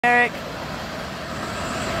Eric.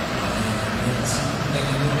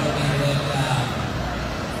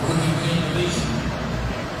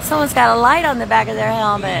 Someone's got a light on the back of their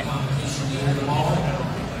helmet.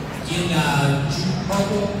 You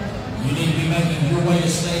need to be making your way to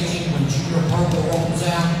staging when Junior Purple rolls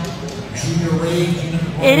out. Junior Red.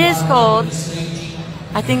 It is cold.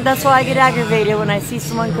 I think that's why I get aggravated when I see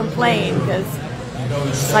someone complain, because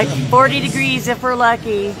it's like 40 degrees if we're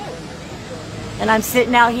lucky. And I'm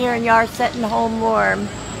sitting out here in yard setting home warm.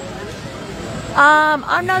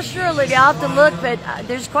 I'm not sure, Olivia. I'll have to look, but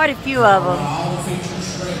there's quite a few of them.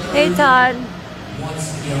 Hey, Todd.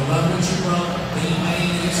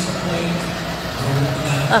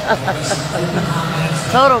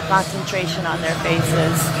 Total concentration on their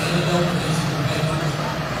faces.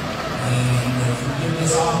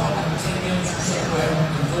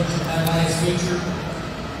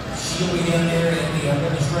 She'll be down there in the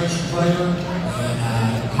administration trailer,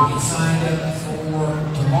 and you get signed up for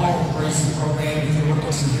tomorrow's racing program. If you're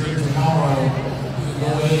looking here tomorrow, you can go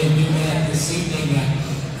ahead and do that this evening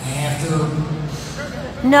after.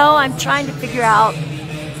 No, I'm trying to figure out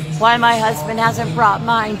why my husband hasn't brought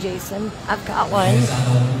mine, Jason. I've got one.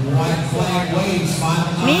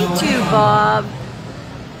 Me too, Bob.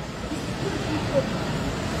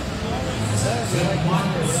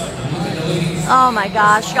 Oh my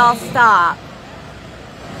gosh, y'all stop.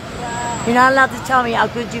 You're not allowed to tell me how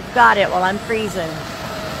good you've got it while I'm freezing.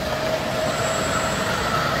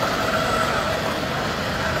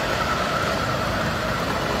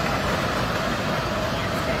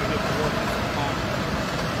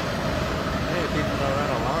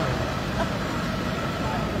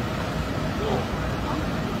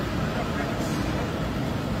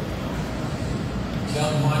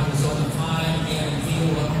 Young Michael's on the 5 and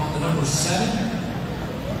field on the number 7.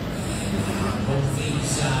 Both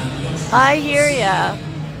these youngsters. I hear ya.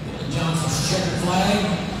 Johnson's checkered flag.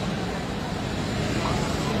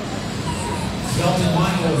 Kelton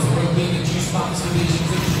Michael for being the JUICEBOX Division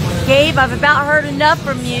 50 winner. Gabe, I've about heard enough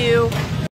from you.